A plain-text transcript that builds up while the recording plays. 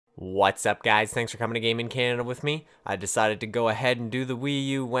What's up, guys? Thanks for coming to Game in Canada with me. I decided to go ahead and do the Wii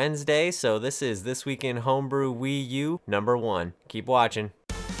U Wednesday, so this is This Week in Homebrew Wii U #1. Keep watching.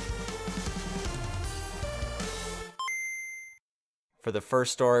 For the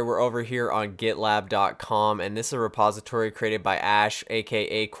first story, we're over here on GitLab.com, and this is a repository created by Ash,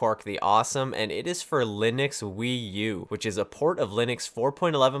 aka Quarktheawesome, and it is for Linux Wii U, which is a port of Linux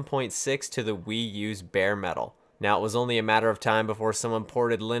 4.11.6 to the Wii U's bare metal. Now, it was only a matter of time before someone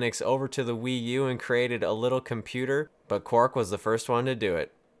ported Linux over to the Wii U and created a little computer, but Quark was the first one to do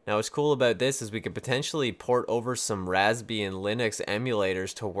it. Now, what's cool about this is we could potentially port over some Raspberry and Linux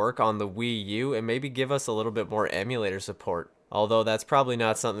emulators to work on the Wii U and maybe give us a little bit more emulator support. Although that's probably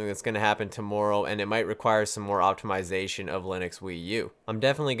not something that's going to happen tomorrow, and it might require some more optimization of Linux Wii U. I'm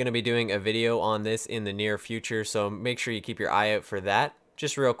definitely going to be doing a video on this in the near future, so make sure you keep your eye out for that.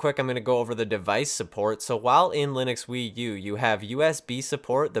 Just real quick, I'm going to go over the device support. So while in Linux Wii U, you have USB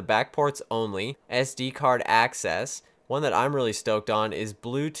support, the back ports only, SD card access. One that I'm really stoked on is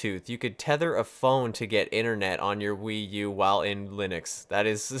Bluetooth. You could tether a phone to get internet on your Wii U while in Linux. That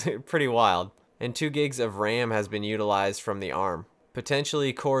is pretty wild. And 2 gigs of RAM has been utilized from the ARM.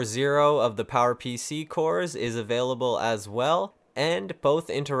 Potentially Core 0 of the PowerPC cores is available as well, and both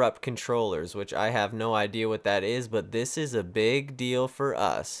interrupt controllers, which I have no idea what that is, but this is a big deal for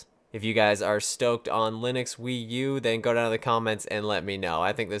us. If you guys are stoked on Linux Wii U, then go down to the comments and let me know.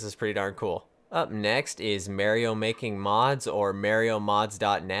 I think this is pretty darn cool. Up next is Mario Making Mods, or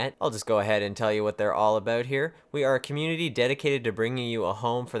MarioMods.net. I'll just go ahead and tell you what they're all about here. We are a community dedicated to bringing you a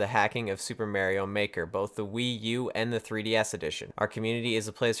home for the hacking of Super Mario Maker, both the Wii U and the 3DS edition. Our community is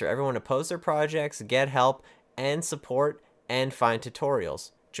a place for everyone to post their projects, get help and support, and find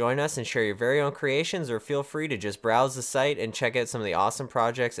tutorials. Join us and share your very own creations, or feel free to just browse the site and check out some of the awesome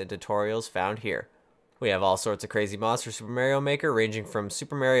projects and tutorials found here. We have all sorts of crazy mods for Super Mario Maker, ranging from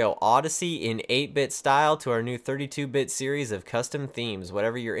Super Mario Odyssey in 8-bit style to our new 32-bit series of custom themes.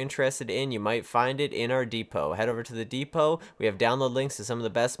 Whatever you're interested in, you might find it in our depot. Head over to the depot. We have download links to some of the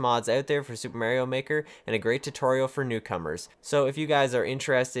best mods out there for Super Mario Maker and a great tutorial for newcomers. So if you guys are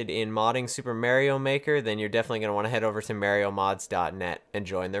interested in modding Super Mario Maker, then you're definitely going to want to head over to MarioMods.net and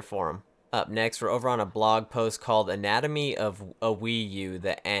join their forum. Up next, we're over on a blog post called Anatomy of a Wii U,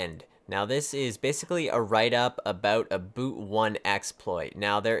 The End. Now, this is basically a write-up about a boot1 exploit.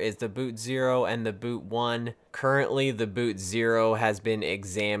 Now, there is the boot0 and the boot1. Currently, the boot0 has been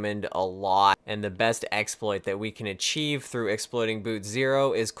examined a lot, and the best exploit that we can achieve through exploiting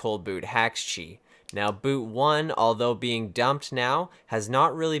boot0 is cold boot hexkey. Now, boot1, although being dumped now, has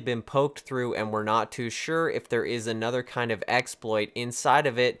not really been poked through, and we're not too sure if there is another kind of exploit inside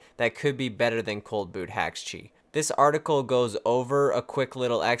of it that could be better than cold boot hexkey. This article goes over a quick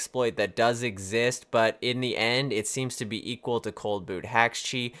little exploit that does exist, but in the end, it seems to be equal to cold boot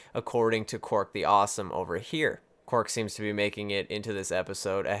hexkey, according to Quarktheawesome over here. Quark seems to be making it into this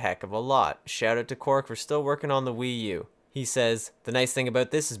episode a heck of a lot. Shout out to Quark for still working on the Wii U. He says, the nice thing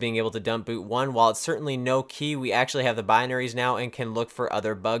about this is being able to dump boot1. While it's certainly no key, we actually have the binaries now and can look for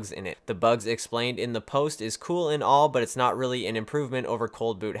other bugs in it. The bugs explained in the post is cool and all, but it's not really an improvement over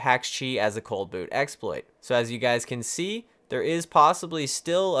cold boot hexkey as a cold boot exploit. So as you guys can see, there is possibly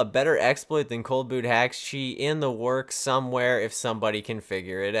still a better exploit than cold boot hexkey in the works somewhere if somebody can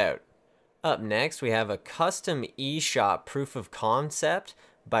figure it out. Up next, we have a custom eShop proof of concept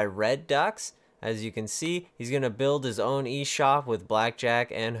by Red Ducks. As you can see, he's going to build his own eShop with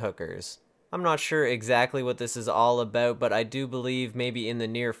blackjack and hookers. I'm not sure exactly what this is all about, but I do believe maybe in the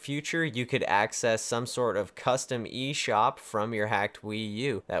near future you could access some sort of custom eShop from your hacked Wii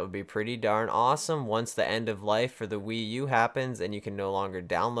U. That would be pretty darn awesome once the end of life for the Wii U happens and you can no longer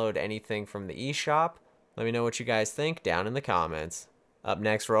download anything from the eShop. Let me know what you guys think down in the comments. Up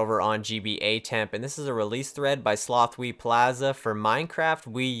next, we're over on GBAtemp, and this is a release thread by Slothwee Plaza for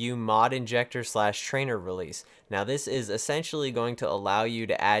Minecraft Wii U Mod Injector / Trainer release. Now, this is essentially going to allow you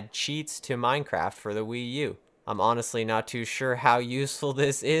to add cheats to Minecraft for the Wii U. I'm honestly not too sure how useful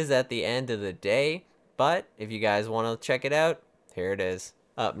this is at the end of the day, but if you guys want to check it out, here it is.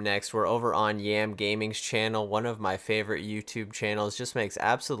 Up next, we're over on Yam Gaming's channel, one of my favorite YouTube channels. Just makes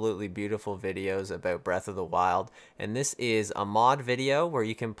absolutely beautiful videos about Breath of the Wild. And this is a mod video where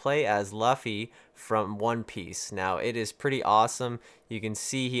you can play as Luffy from One Piece. Now, it is pretty awesome. You can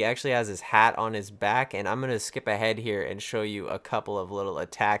see he actually has his hat on his back, and I'm going to skip ahead here and show you a couple of little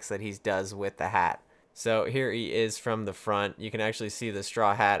attacks that he does with the hat. So here he is from the front. You can actually see the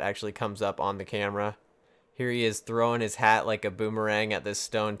straw hat actually comes up on the camera. Here he is throwing his hat like a boomerang at this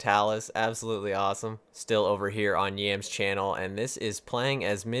stone talus. Absolutely awesome. Still over here on Yam's channel, and this is playing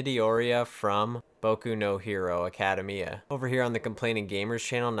as Midoriya from Boku no Hero Academia. Over here on the Complaining Gamers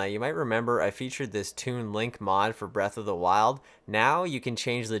channel, now you might remember I featured this Toon Link mod for Breath of the Wild. Now you can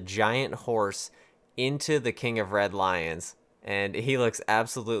change the giant horse into the King of Red Lions, and he looks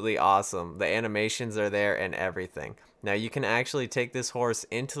absolutely awesome. The animations are there and everything. Now you can actually take this horse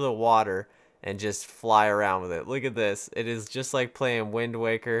into the water and just fly around with it. Look at this. It is just like playing Wind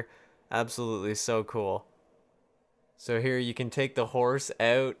Waker. Absolutely so cool. So here you can take the horse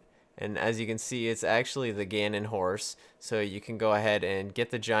out, and as you can see, it's actually the Ganon horse. So you can go ahead and get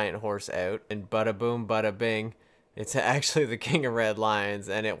the giant horse out, and bada boom, bada bing. It's actually the King of Red Lions,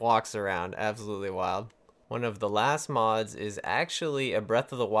 and it walks around. Absolutely wild. One of the last mods is actually a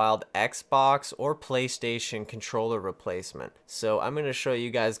Breath of the Wild Xbox or PlayStation controller replacement. So I'm going to show you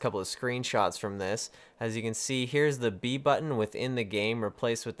guys a couple of screenshots from this. As you can see, here's the B button within the game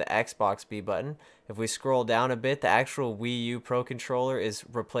replaced with the Xbox B button. If we scroll down a bit, the actual Wii U Pro controller is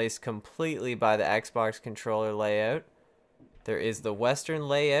replaced completely by the Xbox controller layout. There is the Western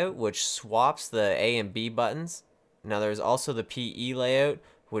layout, which swaps the A and B buttons. Now there's also the PE layout,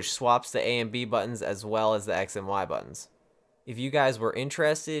 which swaps the A and B buttons as well as the X and Y buttons. If you guys were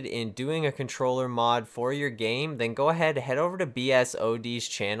interested in doing a controller mod for your game, then go ahead, head over to BSOD's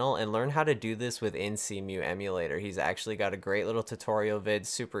channel and learn how to do this within WiiU Emulator. He's actually got a great little tutorial vid,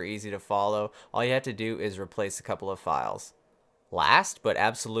 super easy to follow. All you have to do is replace a couple of files. Last, but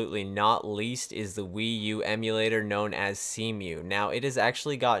absolutely not least, is the Wii U emulator known as SMM. Now, it has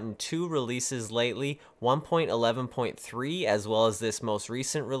actually gotten 2 releases lately, 1.11.3 as well as this most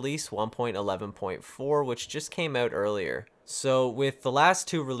recent release, 1.11.4, which just came out earlier. So with the last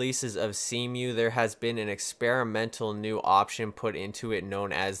 2 releases of SMM, there has been an experimental new option put into it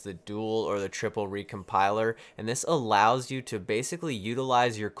known as the dual or the triple recompiler, and this allows you to basically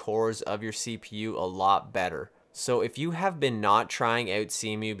utilize your cores of your CPU a lot better. So if you have been not trying out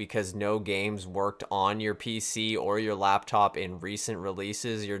SMM because no games worked on your PC or your laptop in recent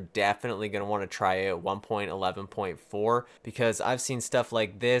releases, you're definitely going to want to try out 1.11.4, because I've seen stuff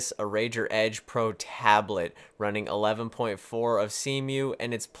like this, a Rager Edge Pro tablet running 11.4 of SMM,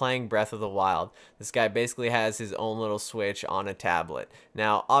 and it's playing Breath of the Wild. This guy basically has his own little Switch on a tablet.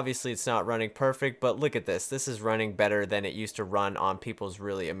 Now obviously it's not running perfect, but look at this. This is running better than it used to run on people's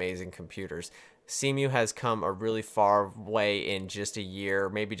really amazing computers. SMM has come a really far way in just a year,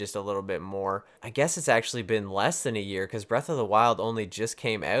 maybe just a little bit more. I guess it's actually been less than a year because Breath of the Wild only just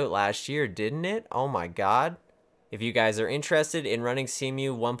came out last year, didn't it? Oh my god. If you guys are interested in running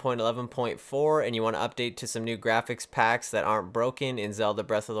SMM 1.11.4 and you want to update to some new graphics packs that aren't broken in Zelda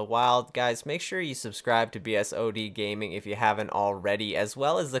Breath of the Wild, guys, make sure you subscribe to BSOD Gaming if you haven't already, as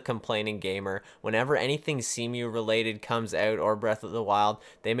well as the Complaining Gamer. Whenever anything SMM related comes out or Breath of the Wild,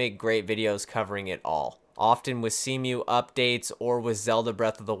 they make great videos covering it all. Often with SMM updates or with Zelda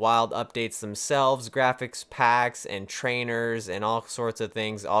Breath of the Wild updates themselves, graphics packs and trainers and all sorts of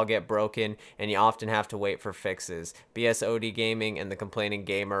things all get broken, and you often have to wait for fixes. BSOD Gaming and the Complaining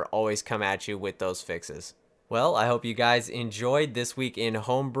Gamer always come at you with those fixes. Well, I hope you guys enjoyed this week in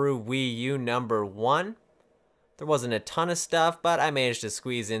Homebrew Wii U number 1. There wasn't a ton of stuff, but I managed to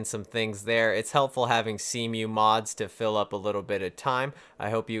squeeze in some things there. It's helpful having SMM mods to fill up a little bit of time.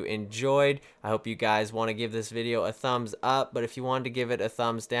 I hope you enjoyed. I hope you guys want to give this video a thumbs up, but if you wanted to give it a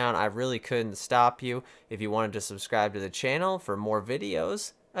thumbs down, I really couldn't stop you. If you wanted to subscribe to the channel for more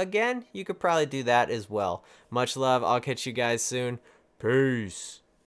videos, again, you could probably do that as well. Much love. I'll catch you guys soon. Peace.